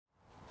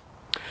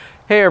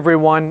Hey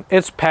everyone,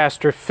 it's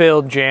Pastor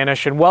Phil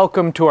Janish and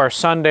welcome to our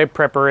Sunday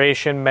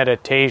preparation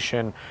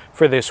meditation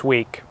for this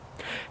week.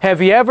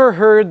 Have you ever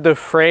heard the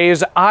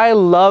phrase, "I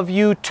love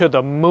you to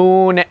the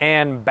moon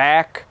and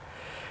back"?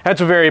 That's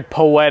a very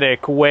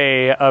poetic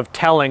way of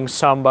telling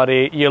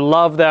somebody you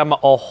love them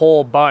a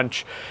whole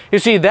bunch. You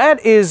see,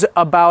 that is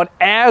about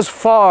as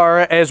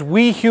far as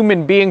we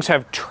human beings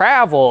have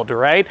traveled,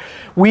 right?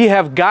 We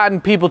have gotten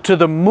people to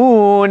the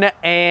moon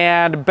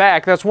and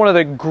back. That's one of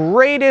the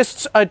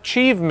greatest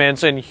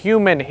achievements in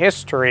human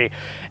history.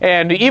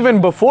 And even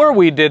before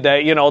we did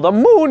that, the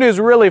moon is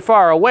really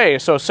far away.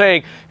 So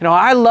saying,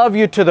 I love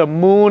you to the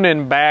moon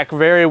and back,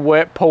 very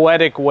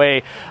poetic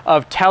way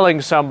of telling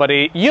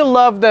somebody you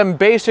love them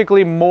basically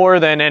more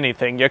than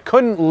anything. You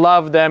couldn't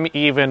love them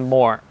even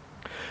more.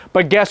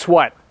 But guess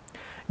what?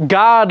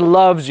 God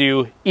loves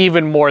you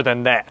even more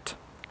than that.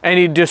 And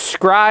He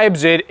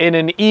describes it in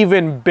an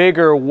even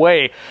bigger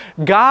way.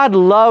 God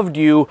loved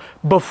you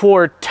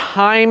before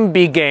time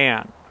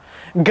began.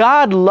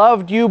 God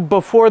loved you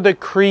before the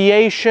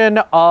creation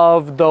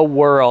of the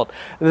world.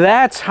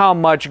 That's how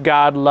much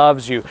God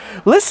loves you.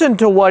 Listen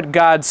to what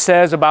God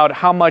says about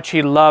how much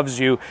He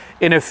loves you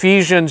in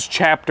Ephesians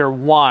chapter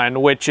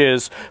 1, which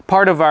is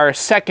part of our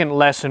second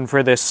lesson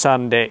for this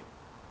Sunday.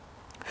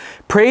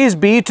 Praise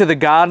be to the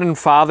God and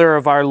Father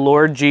of our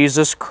Lord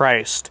Jesus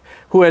Christ,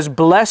 who has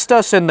blessed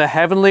us in the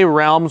heavenly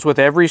realms with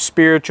every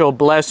spiritual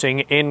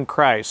blessing in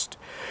Christ.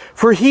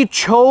 For He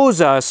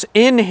chose us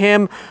in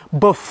Him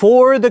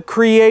before the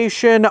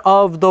creation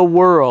of the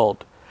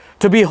world,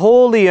 to be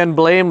holy and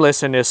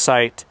blameless in His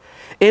sight.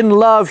 In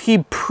love,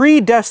 He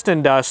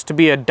predestined us to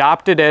be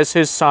adopted as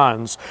His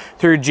sons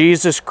through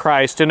Jesus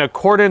Christ in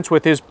accordance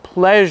with His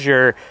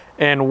pleasure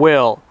and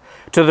will,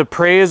 to the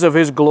praise of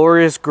His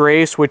glorious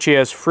grace which He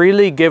has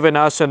freely given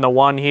us in the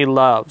one He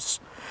loves.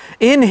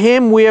 In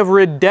Him we have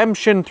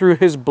redemption through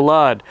His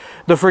blood,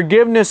 the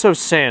forgiveness of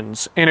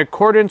sins, in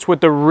accordance with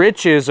the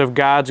riches of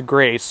God's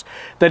grace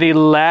that He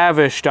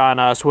lavished on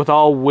us with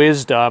all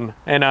wisdom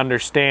and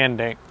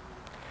understanding.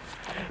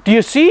 Do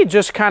you see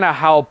just kind of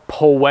how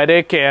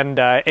poetic and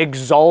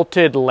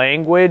exalted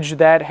language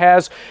that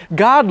has?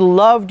 God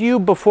loved you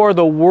before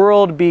the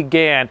world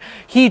began.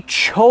 He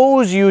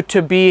chose you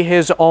to be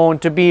His own,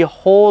 to be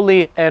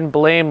holy and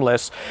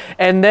blameless.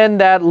 And then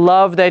that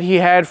love that He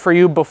had for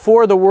you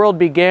before the world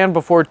began,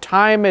 before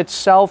time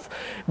itself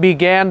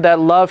began, that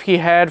love He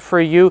had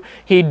for you,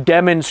 He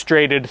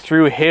demonstrated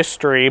through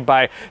history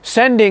by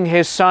sending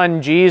His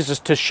Son Jesus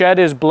to shed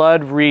His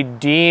blood,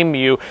 redeem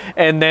you,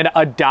 and then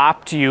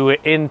adopt you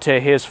into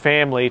His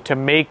family to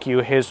make you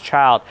His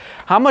child.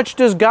 How much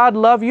does God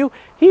love you?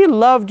 He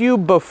loved you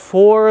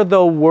before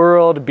the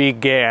world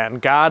began.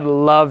 God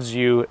loves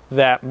you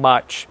that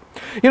much.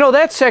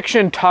 That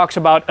section talks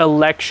about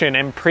election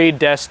and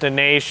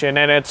predestination,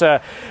 and it's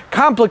a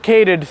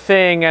complicated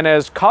thing and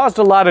has caused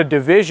a lot of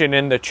division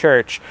in the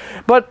church.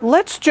 But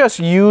let's just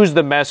use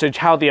the message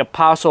how the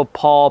Apostle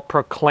Paul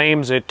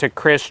proclaims it to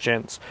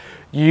Christians.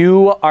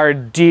 You are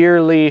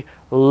dearly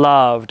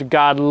loved.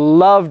 God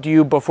loved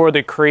you before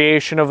the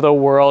creation of the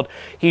world.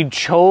 He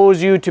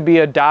chose you to be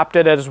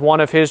adopted as one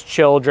of His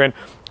children,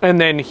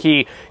 and then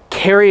He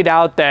carried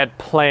out that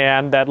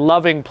plan, that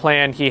loving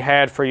plan He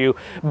had for you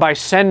by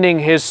sending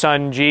His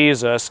Son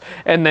Jesus,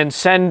 and then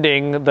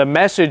sending the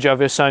message of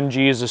His Son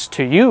Jesus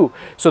to you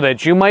so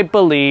that you might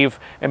believe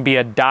and be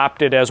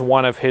adopted as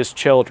one of His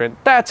children.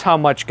 That's how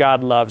much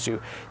God loves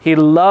you. He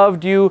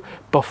loved you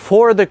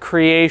before the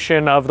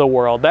creation of the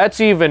world.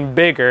 That's even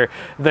bigger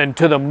than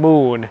to the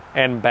moon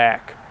and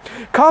back.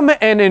 Come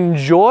and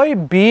enjoy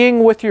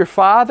being with your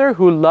Father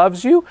who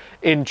loves you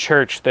in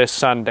church this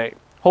Sunday.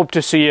 Hope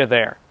to see you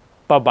there.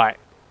 Bye-bye.